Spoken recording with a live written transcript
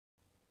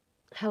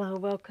Hello,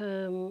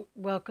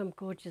 welcome,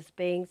 gorgeous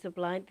beings of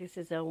light. This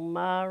is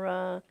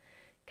Elmara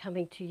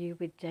coming to you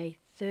with day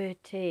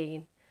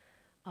 13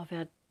 of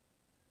our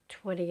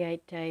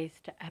 28 days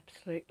to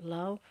absolute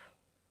love.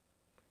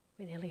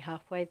 We're nearly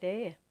halfway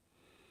there.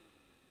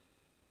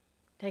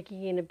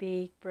 Taking in a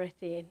big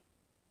breath in,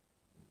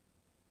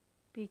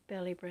 big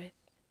belly breath,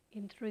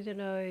 in through the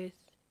nose,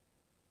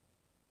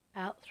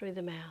 out through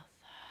the mouth.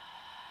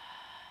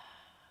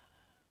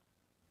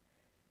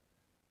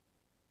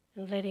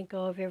 And letting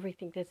go of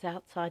everything that's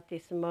outside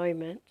this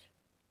moment.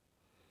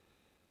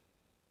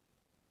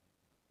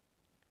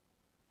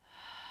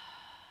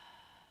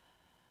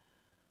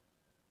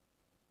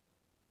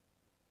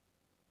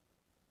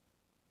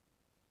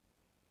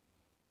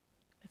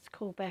 Let's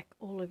call back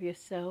all of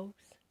yourselves,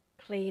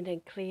 clean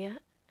and clear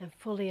and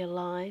fully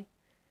aligned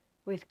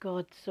with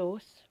God's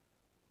source.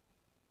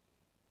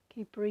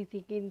 Keep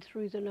breathing in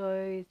through the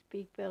nose,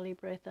 big belly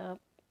breath up.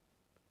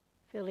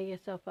 Filling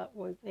yourself up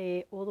with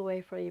air all the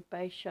way from your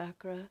base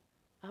chakra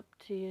up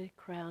to your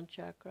crown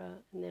chakra,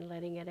 and then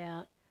letting it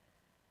out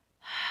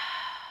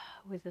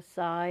with a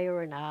sigh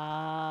or an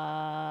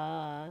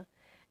ah,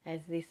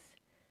 as this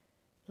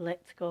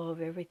lets go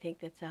of everything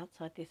that's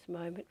outside this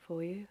moment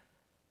for you.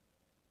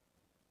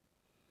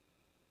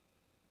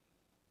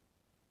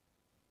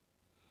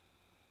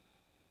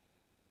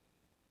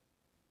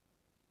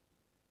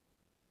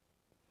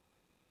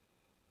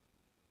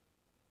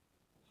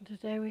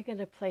 Today we're going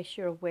to place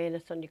your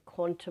awareness on your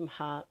quantum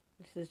heart.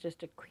 This is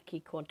just a quickie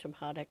quantum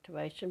heart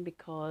activation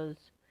because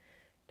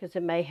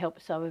it may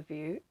help some of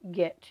you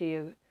get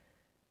to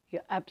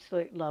your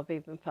absolute love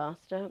even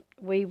faster.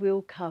 We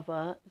will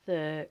cover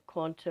the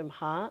quantum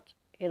heart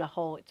in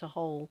it's a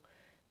whole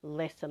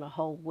lesson, a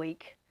whole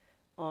week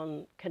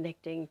on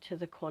connecting to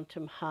the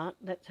quantum heart.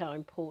 That's how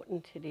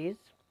important it is.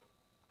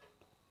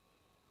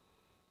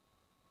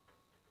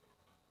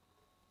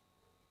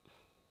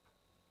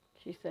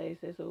 She says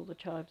as all the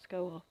chimes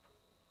go off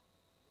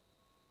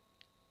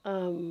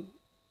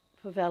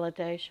for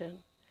validation,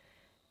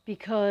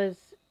 because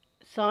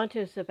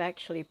scientists have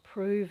actually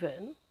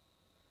proven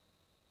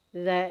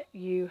that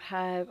you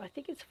have, I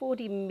think it's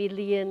 40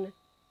 million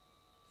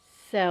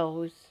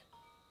cells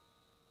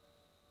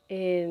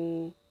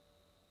in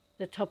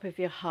the top of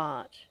your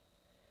heart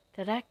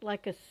that act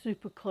like a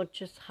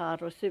superconscious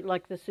heart, or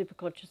like the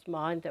superconscious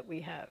mind that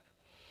we have.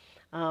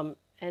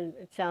 And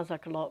it sounds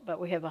like a lot, but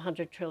we have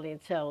 100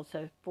 trillion cells,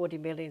 so 40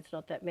 million is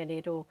not that many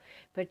at all.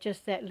 But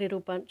just that little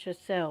bunch of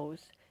cells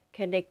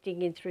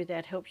connecting in through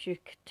that helps you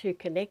to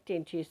connect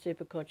into your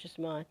superconscious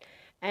mind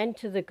and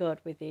to the God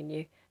within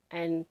you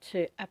and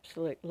to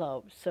absolute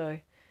love. So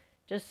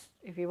just,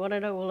 if you want to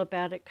know all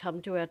about it, come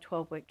to our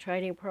 12-week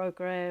training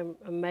program.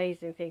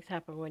 Amazing things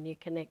happen when you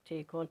connect to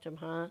your quantum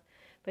heart.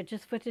 But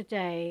just for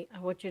today, I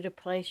want you to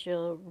place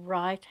your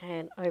right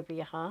hand over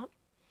your heart.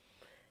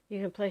 You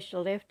can place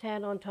your left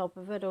hand on top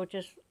of it, or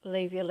just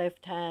leave your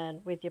left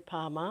hand with your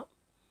palm up.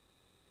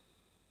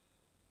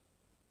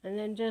 And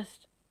then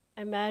just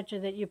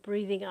imagine that you're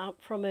breathing up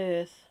from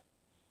earth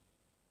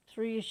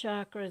through your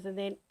chakras and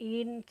then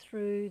in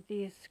through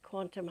this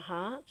quantum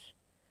heart.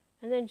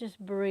 And then just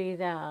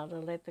breathe out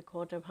and let the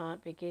quantum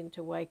heart begin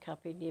to wake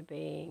up in your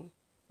being.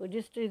 We'll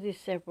just do this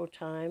several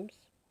times.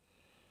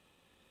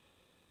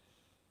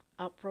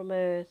 Up from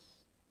earth,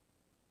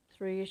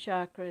 through your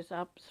chakras,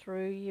 up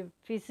through your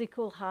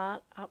physical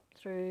heart, up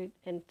through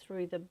and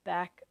through the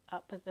back,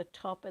 up at the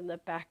top and the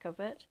back of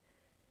it.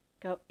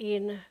 Go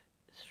in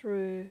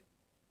through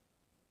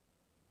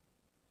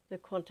the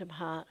quantum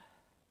heart.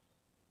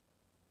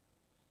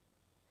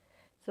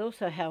 It's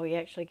also how we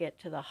actually get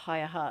to the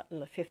higher heart in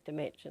the fifth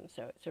dimension,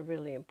 so it's a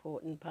really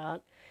important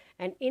part.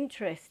 And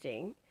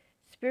interesting,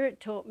 Spirit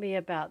taught me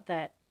about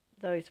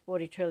those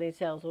 40 trillion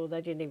cells, or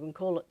they didn't even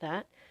call it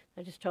that.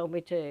 They just told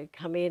me to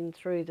come in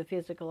through the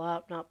physical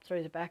heart and up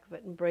through the back of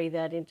it and breathe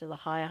out into the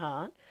higher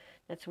heart.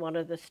 That's one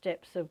of the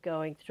steps of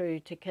going through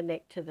to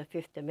connect to the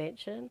fifth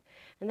dimension.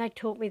 And they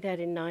taught me that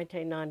in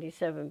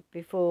 1997,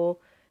 before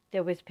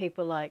there was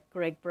people like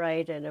Greg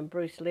Braden and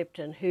Bruce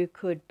Lipton who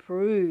could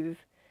prove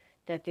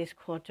that this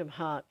quantum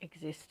heart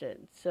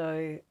existed.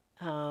 So,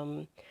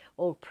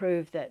 or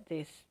prove that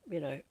this,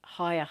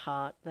 higher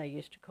heart, they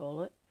used to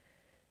call it.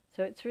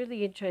 So it's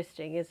really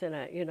interesting, isn't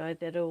it,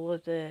 that all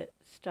of the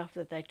stuff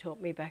that they taught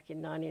me back in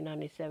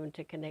 1997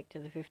 to connect to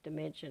the fifth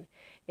dimension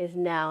is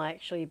now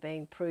actually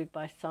being proved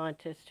by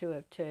scientists who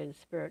have turned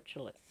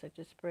spiritualists. So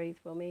just breathe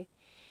for me.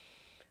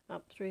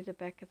 Up through the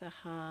back of the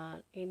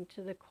heart,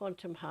 into the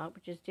quantum heart,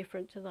 which is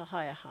different to the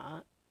higher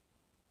heart.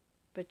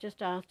 But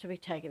just ask to be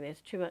taken.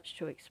 There's too much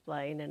to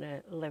explain in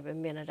an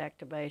 11-minute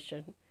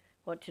activation,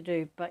 what to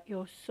do. But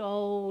your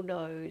soul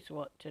knows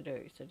what to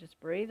do. So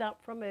just breathe up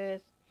from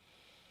earth,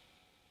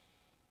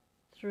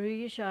 through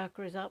your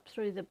chakras, up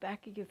through the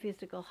back of your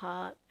physical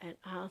heart, and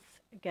ask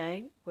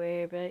again,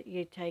 wherever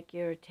you take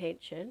your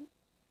attention,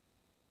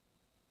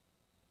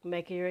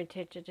 make your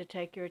intention to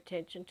take your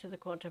attention to the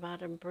quantum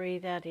heart and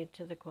breathe out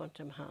into the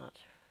quantum heart.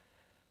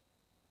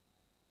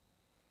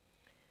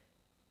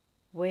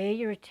 Where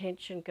your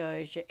attention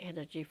goes, your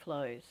energy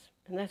flows.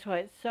 And that's why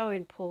it's so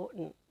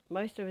important.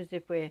 Most of us,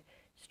 if we're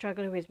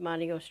struggling with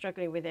money or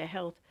struggling with our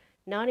health,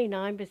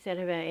 99%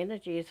 of our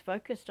energy is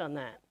focused on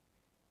that.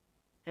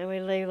 And we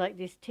leave like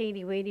this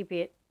teeny weeny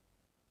bit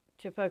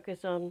to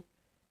focus on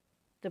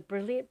the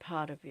brilliant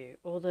part of you,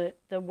 or the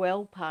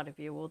well part of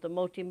you, or the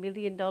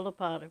multi-million-dollar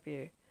part of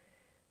you.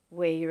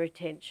 Where your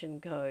attention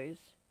goes,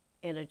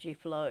 energy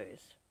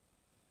flows.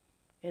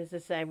 And it's the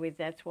same with,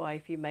 that's why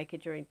if you make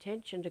it your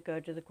intention to go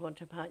to the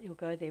quantum heart, you'll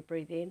go there.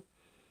 Breathe in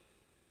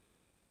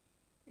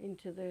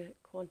into the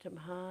quantum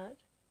heart,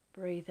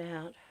 breathe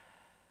out.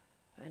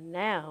 And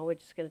now we're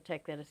just going to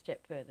take that a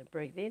step further.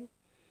 Breathe in,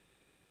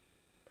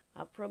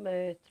 up from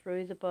earth,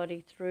 through the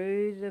body,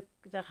 through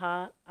the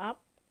heart,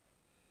 up,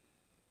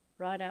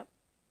 right up,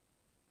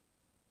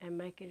 and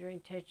make it your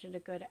intention to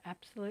go to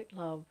absolute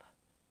love.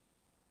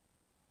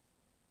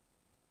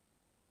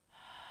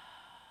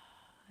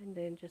 And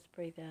then just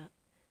breathe out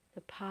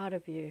the part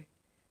of you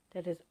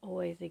that has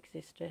always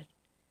existed.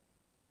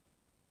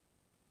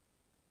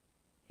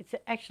 It's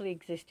actually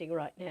existing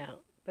right now,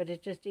 but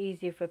it's just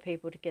easier for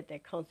people to get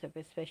that concept,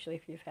 especially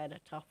if you've had a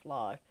tough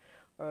life,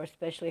 or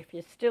especially if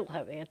you're still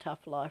having a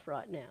tough life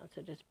right now.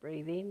 So just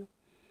breathe in,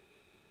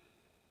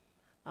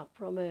 up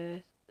from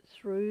earth,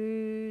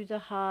 through the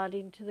heart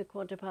into the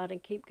quantum heart,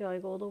 and keep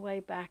going all the way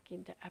back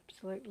into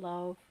absolute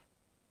love.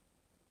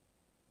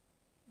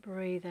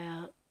 Breathe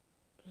out.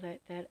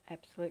 Let that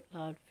absolute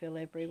love fill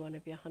every one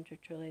of your 100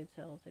 trillion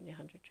cells and your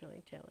 100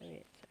 trillion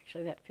telomeres.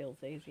 Actually, that feels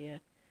easier.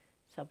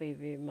 Some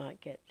of you might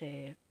get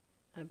there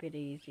a bit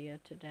easier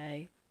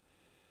today.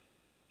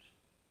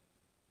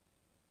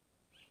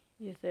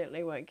 You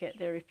certainly won't get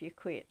there if you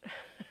quit.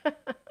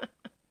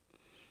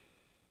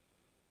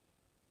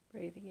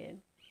 Breathing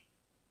in.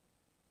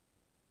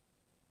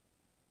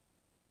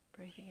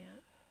 Breathing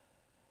out.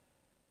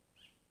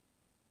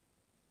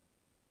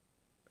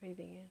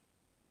 Breathing in.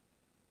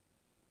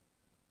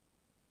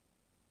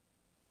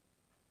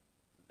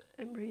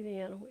 And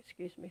breathing out. Oh,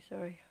 excuse me,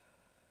 sorry.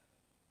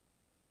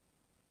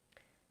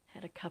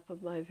 Had a cup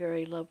of my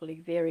very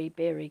lovely, very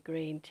berry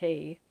green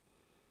tea.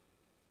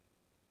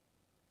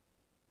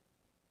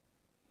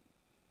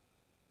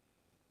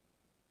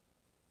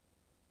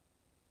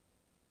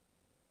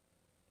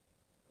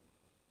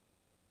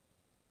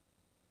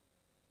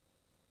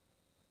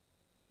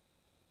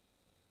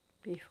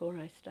 Before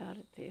I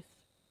started this.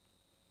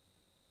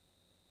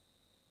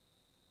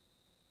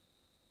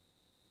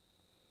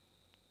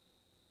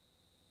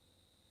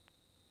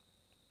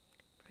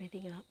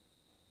 Breathing up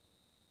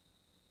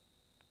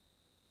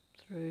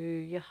through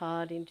your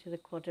heart into the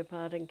quantum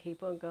heart, and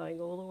keep on going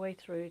all the way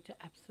through to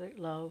absolute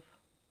love.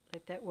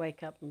 Let that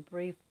wake up and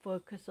breathe.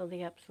 Focus on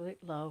the absolute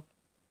love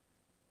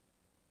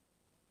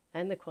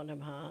and the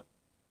quantum heart,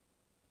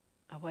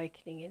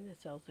 awakening in the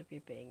cells of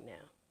your being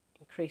now,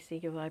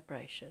 increasing your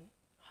vibration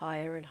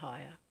higher and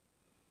higher,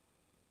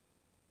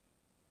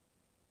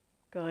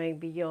 going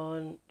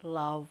beyond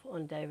love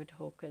on David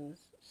Hawkins'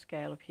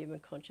 scale of human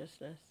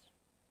consciousness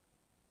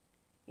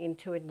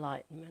into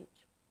enlightenment.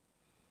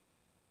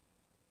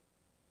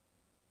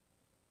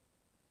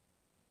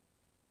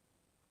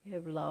 You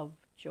have love,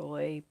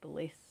 joy,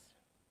 bliss,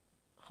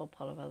 a whole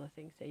pile of other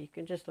things there. You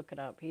can just look it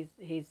up.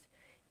 His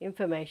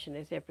information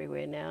is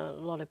everywhere now. A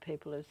lot of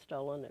people have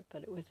stolen it,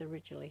 but it was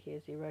originally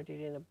his. He wrote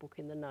it in a book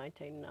in the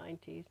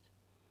 1990s.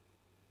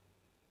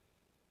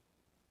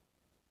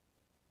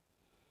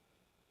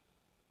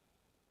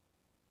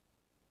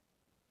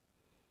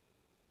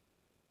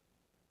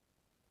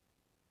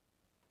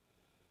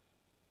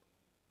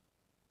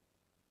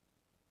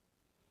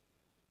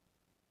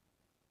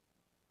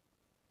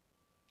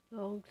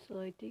 Long,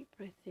 slow, deep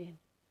breath in.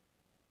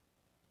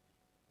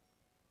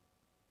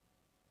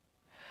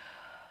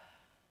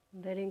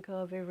 Letting go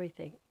of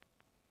everything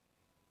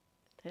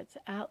that's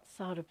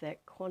outside of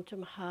that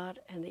quantum heart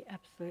and the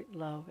absolute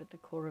love at the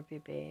core of your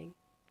being.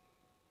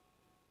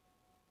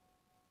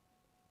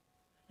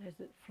 As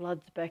it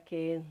floods back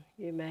in,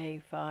 you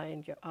may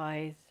find your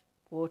eyes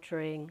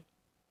watering,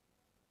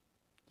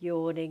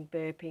 yawning,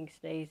 burping,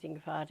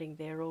 sneezing, farting.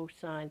 They're all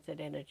signs that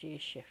energy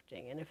is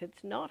shifting. And if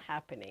it's not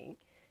happening,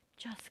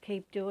 just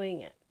keep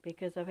doing it,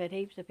 because I've had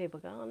heaps of people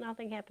go, oh,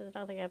 nothing happens,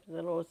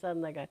 and all of a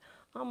sudden they go,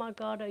 oh my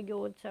God, I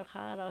yawned so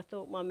hard I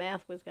thought my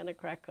mouth was going to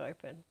crack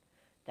open.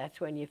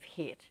 That's when you've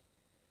hit,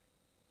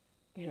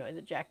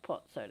 the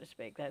jackpot, so to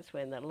speak. That's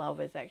when the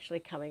love is actually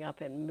coming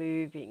up and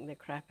moving the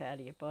crap out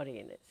of your body.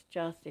 And it's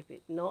just, if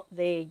it's not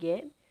there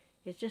yet,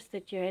 it's just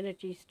that your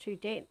energy's too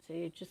dense, and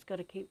you've just got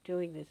to keep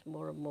doing this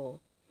more and more.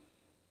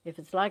 If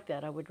it's like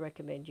that, I would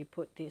recommend you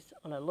put this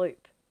on a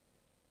loop.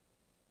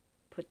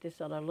 Put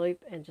this on a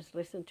loop and just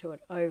listen to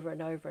it over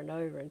and over and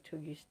over until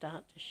you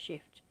start to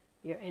shift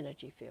your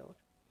energy field.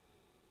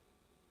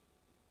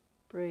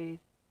 Breathe.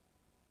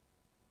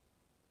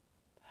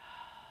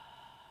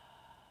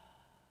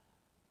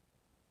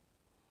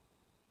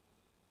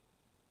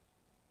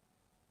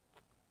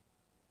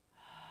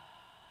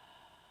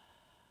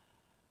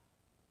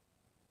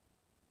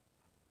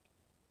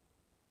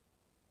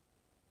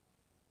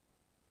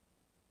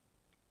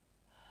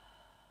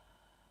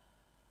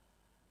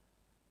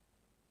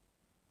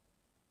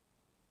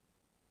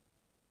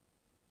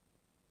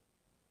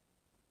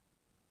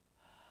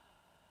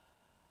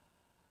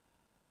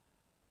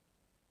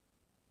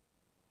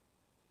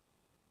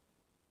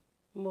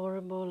 More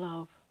and more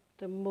love.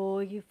 The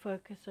more you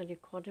focus on your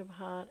quantum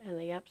heart and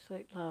the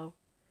absolute love,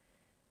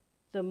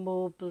 the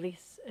more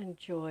bliss and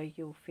joy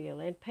you'll feel,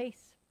 and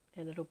peace.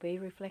 And it'll be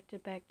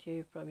reflected back to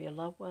you from your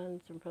loved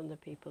ones and from the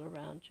people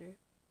around you.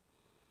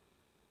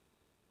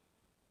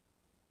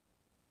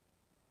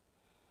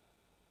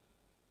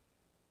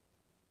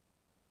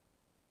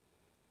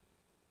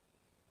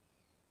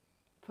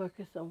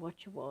 Focus on what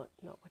you want,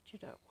 not what you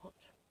don't want.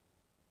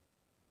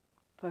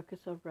 Focus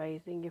on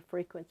raising your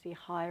frequency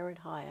higher and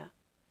higher.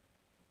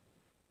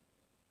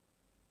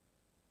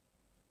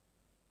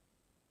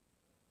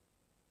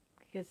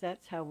 Because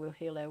that's how we'll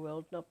heal our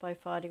world, not by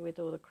fighting with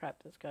all the crap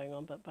that's going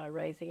on, but by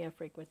raising our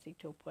frequency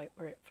to a point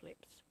where it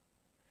flips.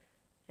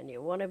 And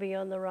you want to be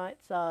on the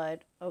right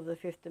side of the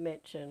fifth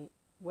dimension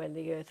when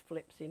the earth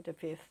flips into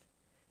fifth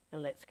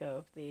and lets go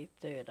of the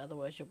third.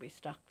 Otherwise you'll be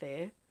stuck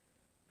there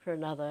for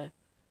another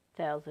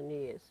 1,000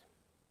 years.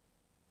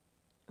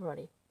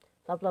 Alrighty.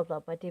 Love, love,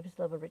 love. My deepest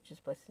love and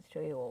richest blessings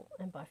to you all.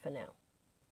 And bye for now.